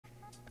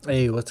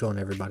Hey, what's going on,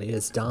 everybody?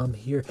 It's Dom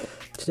here.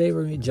 Today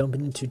we're going to be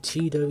jumping into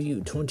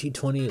TEW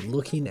 2020,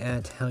 looking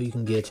at how you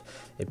can get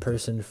a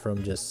person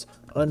from just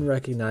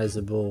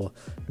unrecognizable,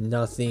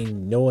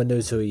 nothing, no one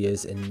knows who he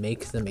is, and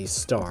make them a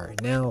star.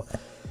 Now,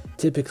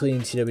 typically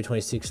in TEW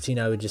 2016,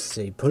 I would just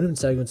say put him in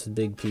segments with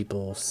big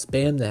people,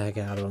 spam the heck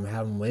out of them,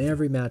 have them win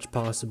every match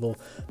possible,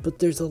 but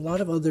there's a lot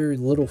of other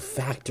little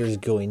factors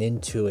going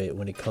into it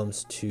when it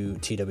comes to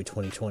TEW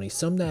 2020,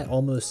 some that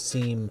almost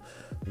seem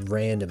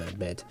random a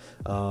bit.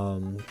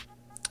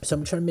 So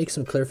I'm trying to make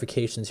some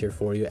clarifications here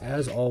for you.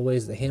 As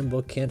always, the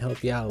handbook can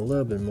help you out a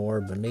little bit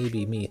more, but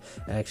maybe me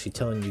actually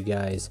telling you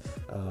guys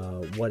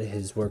what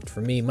has worked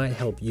for me might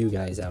help you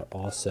guys out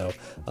also.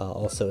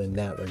 Also in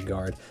that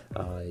regard,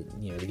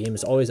 the game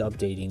is always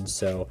updating,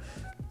 so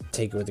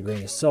take it with a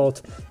grain of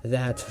salt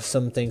that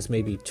some things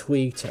may be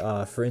tweaked.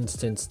 For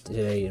instance,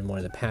 today in one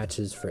of the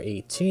patches for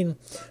 18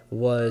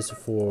 was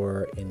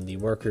for in the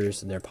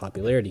workers their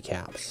popularity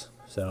caps.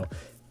 So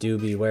do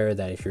be aware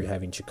that if you're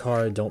having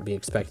Chikara, don't be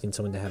expecting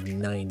someone to have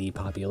 90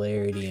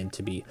 popularity and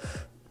to be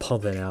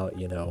pumping out,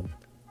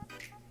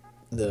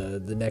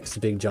 the next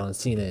big John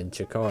Cena in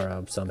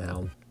Chikara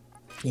somehow.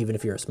 Even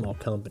if you're a small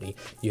company,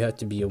 you have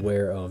to be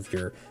aware of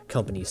your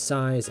company's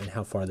size and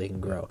how far they can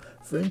grow.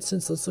 For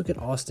instance, let's look at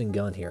Austin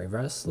Gunn here, a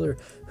wrestler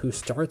who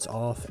starts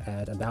off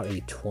at about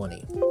a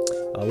 20,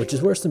 which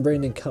is worse than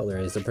Brandon Cutler,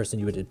 as the person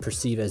you would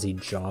perceive as a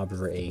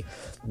jobber, a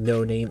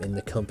no name in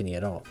the company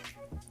at all.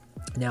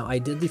 Now, I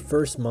did the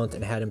first month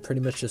and had him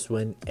pretty much just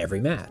win every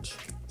match.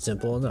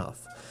 Simple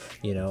enough.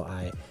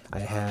 I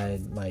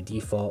had my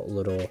default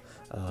little,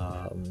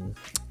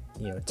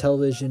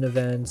 television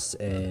events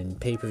and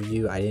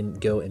pay-per-view. I didn't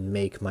go and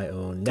make my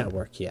own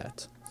network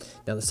yet.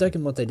 Now, the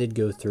second month I did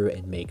go through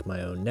and make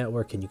my own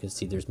network, and you can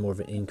see there's more of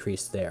an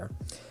increase there.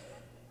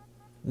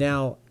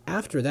 Now,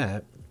 after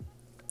that,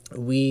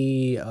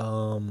 we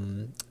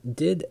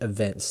did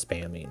event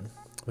spamming,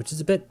 which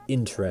is a bit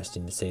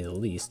interesting to say the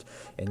least,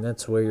 and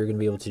that's where you're going to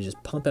be able to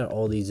just pump out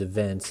all these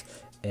events,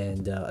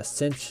 and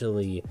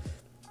essentially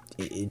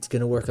it's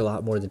going to work a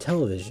lot more than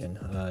television.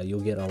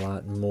 You'll get a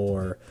lot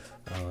more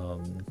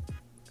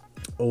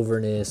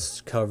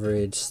overness,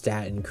 coverage,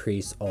 stat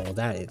increase, all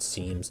that, it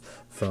seems,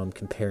 from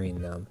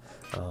comparing them.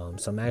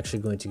 So I'm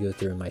actually going to go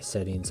through in my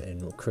settings,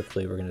 and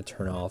quickly we're going to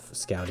turn off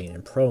scouting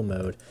and pro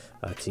mode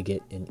to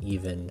get an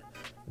even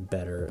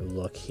better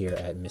look here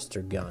at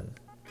Mr. Gunn.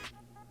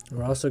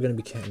 We're also going to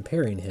be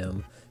comparing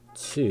him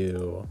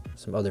to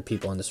some other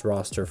people on this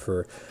roster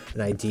for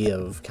an idea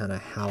of kind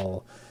of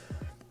how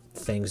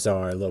things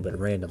are a little bit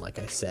random, like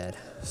I said.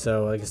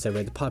 So, like I said, we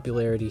had the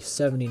popularity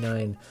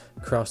 79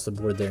 across the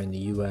board there in the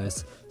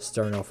US,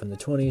 starting off in the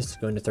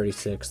 20s, going to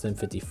 36, then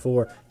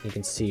 54. You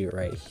can see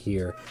right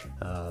here,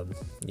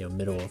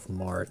 middle of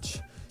March,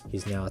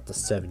 he's now at the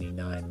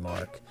 79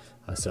 mark.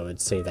 So I'd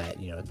say that,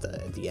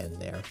 at the end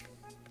there.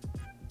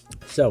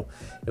 So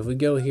if we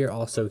go here,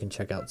 also we can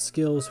check out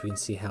skills. We can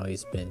see how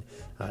he's been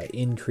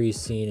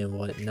increasing and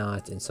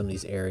whatnot in some of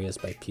these areas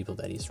by people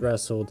that he's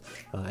wrestled.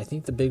 I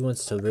think the big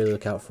ones to really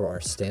look out for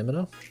are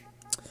stamina,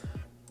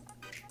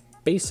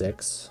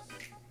 basics.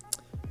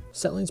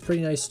 Settling's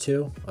pretty nice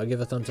too. I'll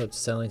give a thumbs up to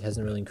settling.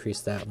 Hasn't really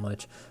increased that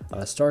much.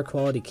 Star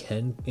quality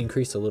can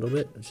increase a little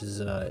bit, which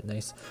is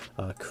nice.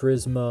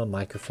 Charisma,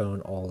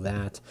 microphone, all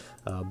that.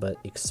 But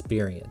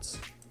experience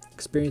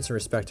and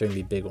respect are going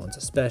to be big ones,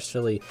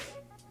 especially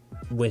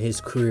when his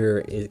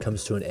career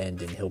comes to an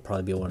end, and he'll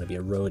probably want to be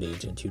a road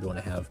agent. You'd want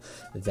to have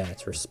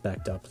that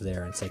respect up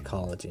there and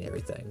psychology and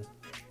everything.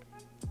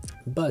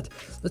 But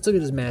let's look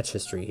at his match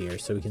history here,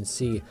 so we can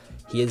see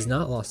he has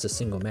not lost a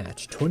single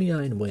match.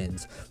 29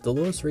 wins, the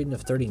lowest rating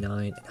of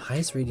 39, and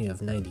highest rating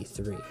of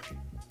 93.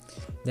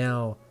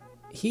 Now,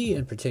 he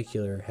in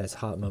particular has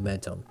hot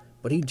momentum,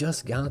 but he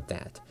just got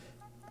that,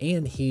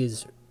 and he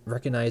is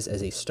recognized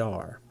as a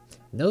star.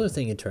 Another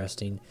thing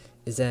interesting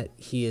is that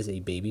he is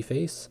a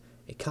babyface,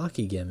 a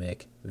cocky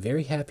gimmick,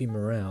 very happy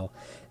morale,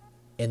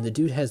 and the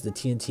dude has the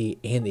TNT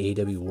and the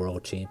AEW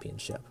World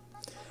Championship.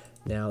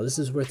 Now, this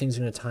is where things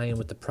are going to tie in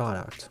with the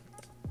product.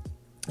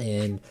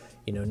 And,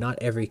 not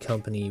every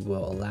company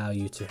will allow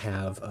you to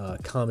have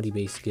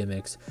comedy-based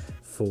gimmicks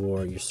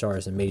for your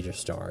stars and major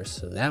stars.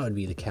 So that would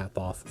be the cap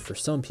off for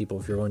some people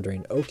if you're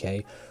wondering,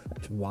 okay,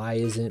 why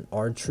isn't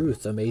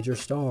R-Truth a major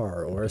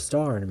star or a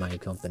star in my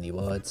company?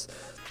 Well, it's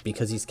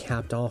because he's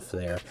capped off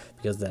there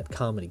because of that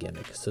comedy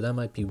gimmick. So that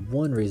might be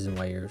one reason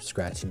why you're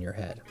scratching your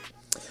head.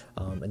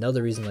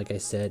 Another reason, like I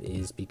said,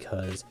 is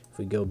because if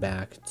we go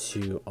back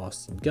to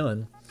Austin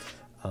Gunn,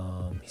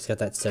 he's got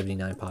that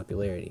 79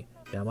 popularity.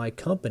 Now, my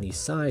company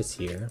size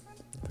here,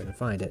 if I can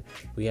find it,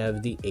 we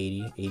have the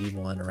 80,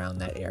 81 around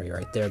that area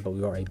right there, but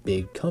we are a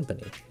big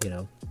company,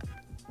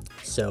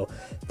 So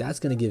that's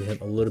going to give him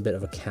a little bit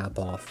of a cap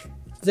off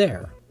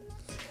there.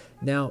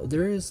 Now,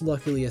 there is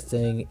luckily a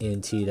thing in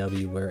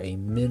TEW where a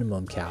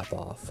minimum cap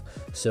off.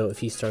 So if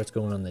he starts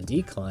going on the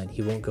decline,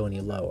 he won't go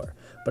any lower.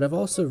 But I've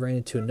also ran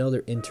into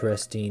another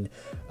interesting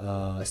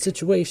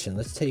situation.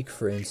 Let's take,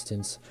 for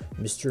instance,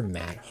 Mr.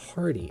 Matt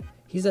Hardy.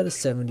 He's at a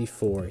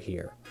 74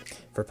 here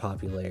for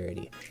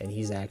popularity, and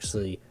he's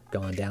actually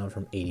gone down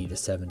from 80 to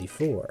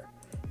 74.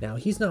 Now,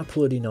 he's not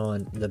putting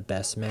on the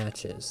best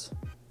matches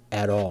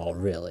at all,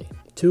 really.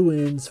 2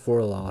 wins,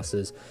 4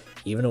 losses,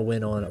 even a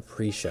win on a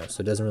pre-show,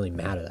 so it doesn't really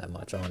matter that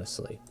much,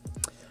 honestly.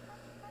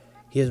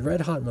 He has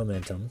red hot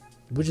momentum,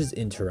 which is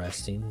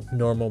interesting,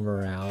 normal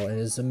morale, and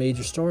is a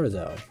major star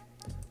though.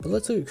 But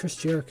let's look at Chris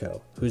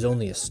Jericho, who's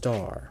only a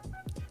star.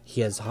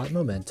 He has hot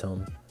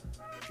momentum,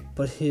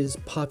 but his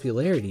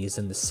popularity is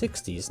in the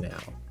 60s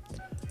now.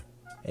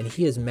 And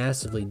he has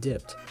massively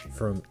dipped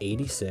from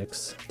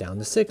 86 down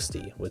to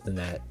 60 within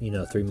that,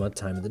 3-month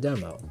time of the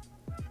demo.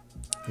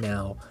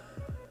 Now,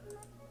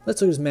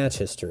 let's look at his match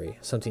history.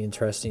 Something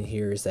interesting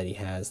here is that he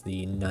has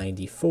the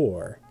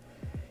 94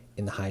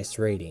 in the highest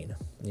rating.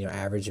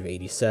 Average of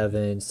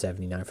 87,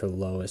 79 for the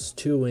lowest,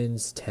 2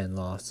 wins, 10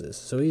 losses.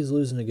 So he's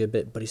losing a good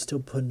bit, but he's still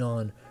putting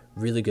on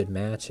really good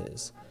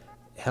matches.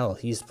 Hell,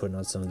 he's putting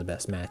on some of the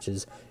best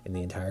matches in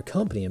the entire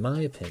company, in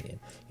my opinion.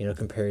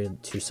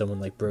 Compared to someone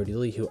like Brody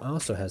Lee, who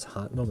also has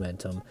hot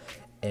momentum,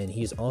 and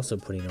he's also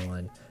putting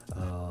on,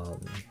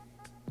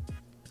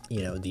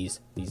 these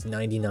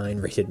 99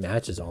 rated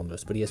matches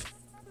almost, but he has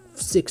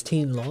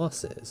 16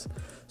 losses.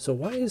 So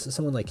why is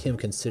someone like him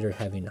considered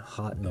having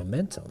hot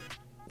momentum?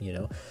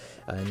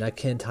 And that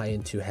can tie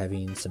into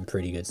having some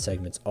pretty good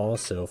segments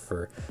also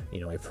for,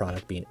 a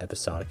product being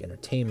episodic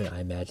entertainment. I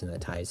imagine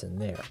that ties in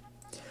there.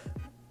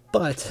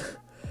 But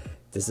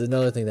this is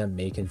another thing that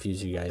may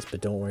confuse you guys,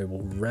 but don't worry,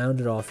 we'll round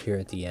it off here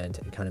at the end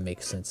and kind of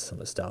make sense of some of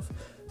the stuff.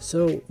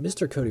 So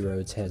Mr. Cody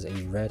Rhodes has a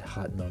red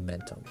hot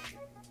momentum.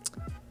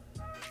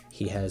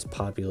 He has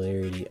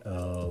popularity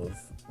of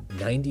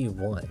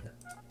 91,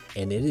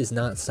 and it is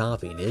not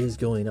stopping. It is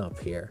going up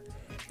here.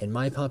 And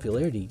my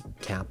popularity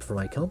cap for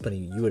my company,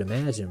 you would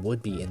imagine,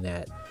 would be in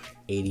that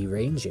 80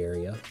 range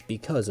area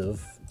because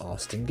of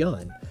Austin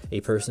Gunn, a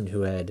person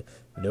who had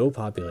no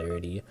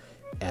popularity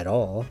at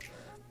all.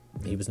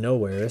 He was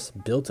nowhere,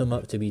 built him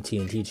up to be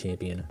TNT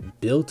champion,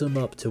 built him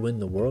up to win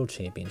the world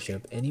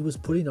championship, and he was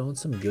putting on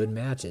some good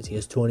matches. He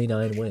has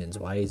 29 wins.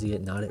 Why is he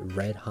not at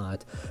red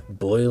hot,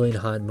 boiling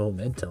hot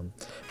momentum?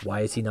 Why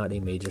is he not a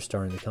major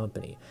star in the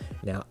company?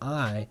 Now,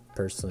 I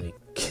personally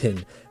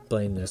can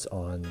blame this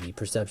on the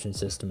perception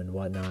system and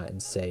whatnot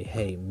and say,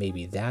 hey,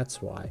 maybe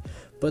that's why.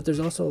 But there's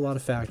also a lot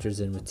of factors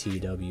in with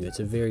TEW. It's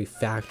a very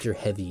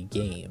factor-heavy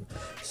game.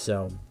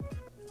 So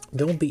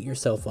don't beat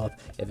yourself up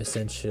if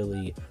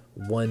essentially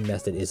one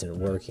method isn't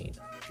working.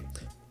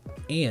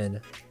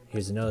 And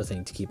here's another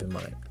thing to keep in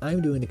mind.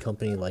 I'm doing a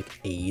company like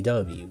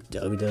AEW,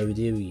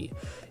 WWE,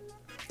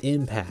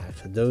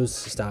 Impact, those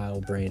style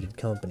branded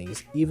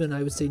companies. Even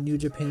I would say New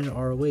Japan and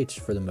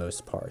ROH for the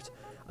most part.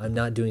 I'm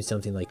not doing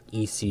something like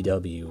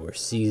ECW or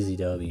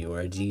CZW or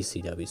a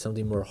GCW,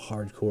 something more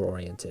hardcore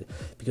oriented,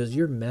 because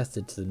your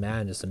method to the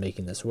madness of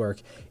making this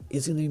work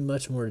is going to be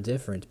much more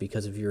different,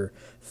 because if your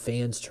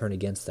fans turn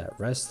against that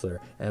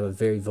wrestler and have a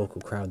very vocal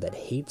crowd that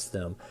hates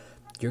them,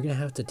 you're going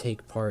to have to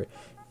take part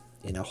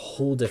in a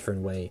whole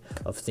different way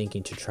of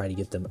thinking to try to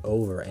get them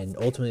over, and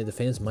ultimately the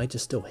fans might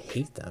just still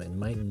hate them and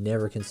might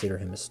never consider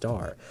him a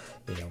star.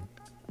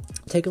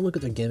 Take a look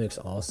at their gimmicks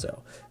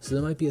also. So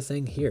there might be a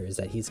thing here, is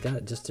that he's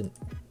got just an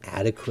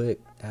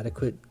adequate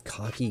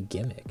cocky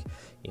gimmick.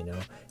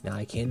 Now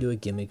I can do a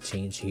gimmick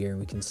change here, and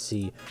we can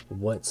see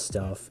what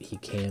stuff he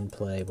can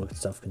play, what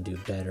stuff can do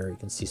better. You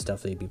can see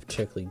stuff that he'd be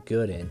particularly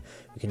good in.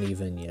 We can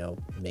even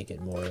make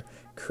it more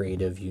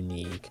creative,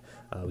 unique.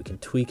 We can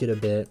tweak it a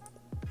bit.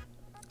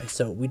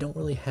 So we don't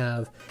really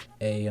have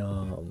a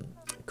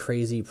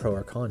crazy pro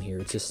or con here.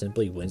 It's just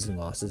simply wins and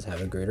losses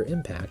have a greater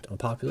impact on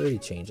popularity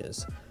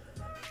changes.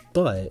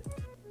 But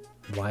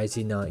why is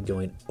he not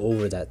going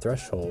over that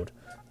threshold,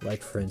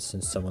 like for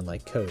instance someone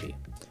like Cody?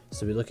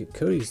 So we look at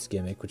Cody's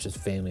gimmick, which is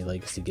family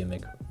legacy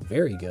gimmick,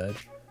 very good.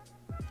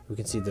 We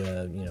can see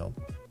the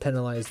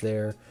penalized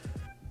there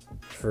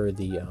for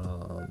the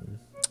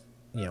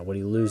what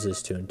he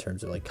loses to in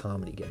terms of like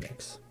comedy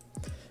gimmicks.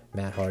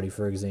 Matt Hardy,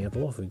 for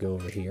example, if we go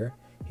over here,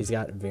 he's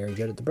got very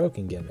good at the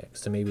broken gimmick,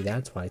 so maybe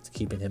that's why it's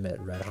keeping him at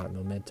red hot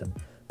momentum.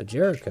 But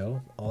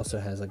Jericho also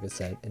has, like I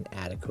said, an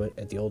adequate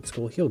at the old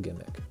school heel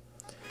gimmick.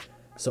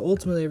 So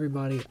ultimately,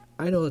 everybody,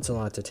 I know it's a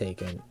lot to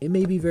take in. It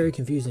may be very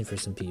confusing for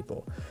some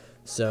people.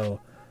 So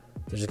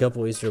there's a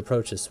couple ways to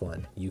approach this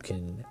one. You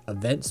can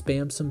event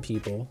spam some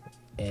people,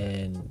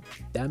 and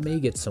that may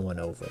get someone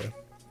over.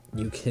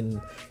 You can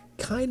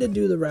kind of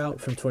do the route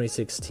from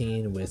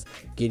 2016 with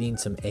getting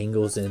some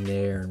angles in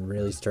there and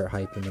really start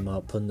hyping them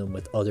up, putting them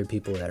with other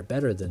people that are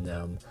better than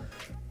them.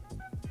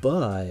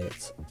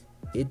 But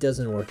it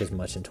doesn't work as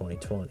much in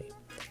 2020.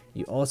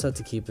 You also have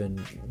to keep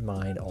in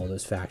mind all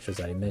those factors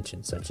I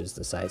mentioned, such as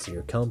the size of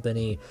your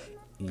company,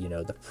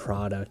 the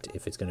product,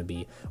 if it's going to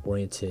be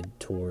oriented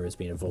towards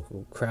being a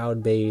vocal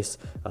crowd base,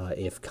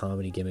 if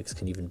comedy gimmicks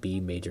can even be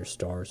major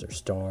stars or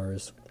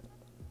stars,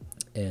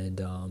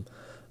 and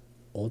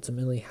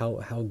ultimately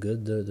how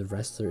good the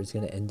wrestler is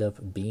going to end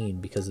up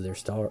being because of their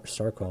star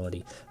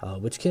quality,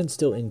 which can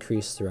still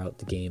increase throughout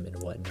the game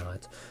and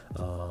whatnot,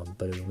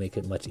 but it will make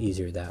it much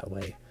easier that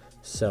way.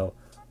 So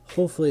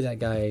hopefully that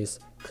guys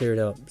cleared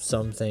up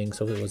some things.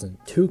 Hopefully it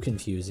wasn't too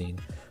confusing.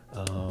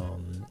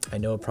 I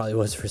know it probably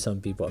was for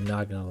some people, I'm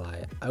not gonna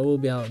lie. I will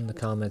be out in the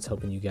comments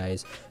helping you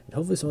guys, and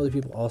hopefully some other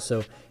people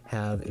also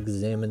have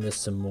examined this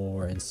some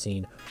more and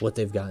seen what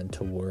they've gotten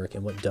to work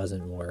and what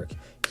doesn't work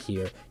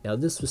here. Now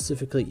this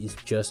specifically is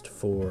just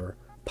for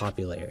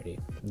popularity.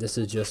 This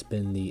has just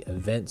been the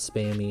event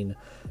spamming,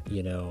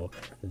 you know,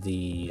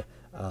 the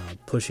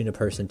pushing a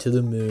person to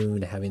the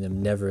moon, having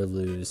them never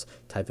lose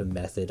type of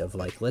method of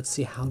like, let's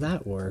see how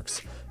that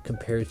works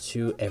compared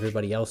to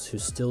everybody else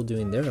who's still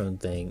doing their own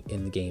thing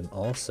in the game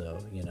also,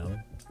 you know.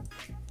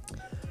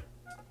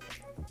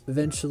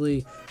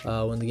 Eventually,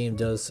 when the game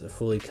does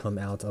fully come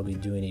out, I'll be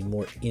doing a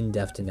more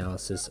in-depth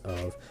analysis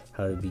of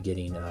how to be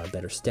getting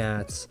better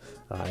stats.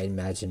 I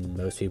imagine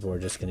most people are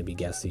just going to be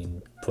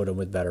guessing, put them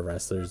with better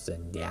wrestlers,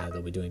 and yeah,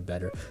 they'll be doing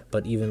better.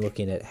 But even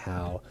looking at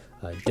how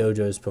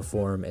dojos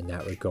perform in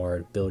that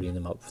regard, building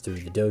them up through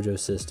the dojo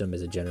system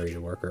as a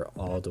generator worker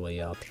all the way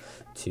up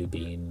to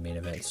being main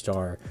event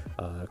star.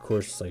 Of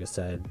course, like I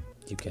said,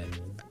 you can,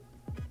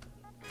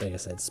 like I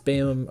said,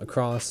 spam them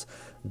across,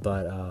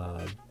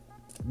 but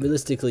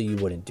realistically you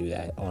wouldn't do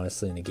that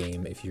honestly in the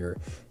game if you're,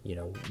 you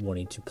know,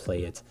 wanting to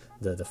play it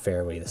the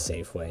fair way, the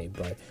safe way.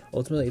 But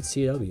ultimately it's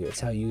TEW, it's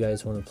how you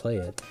guys want to play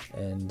it.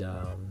 And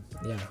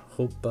yeah,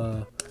 hope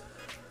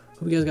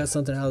you guys got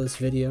something out of this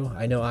video.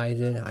 I know I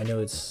did. I know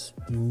it's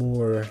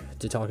more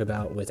to talk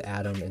about with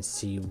Adam and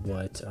see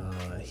what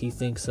he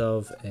thinks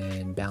of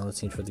and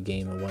balancing for the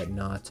game and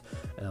whatnot.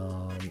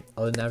 Other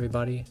than that,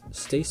 everybody,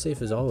 stay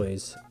safe as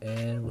always,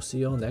 and we'll see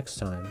you all next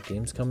time.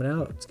 Game's coming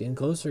out, it's getting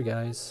closer,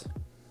 guys.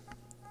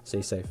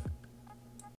 Stay safe.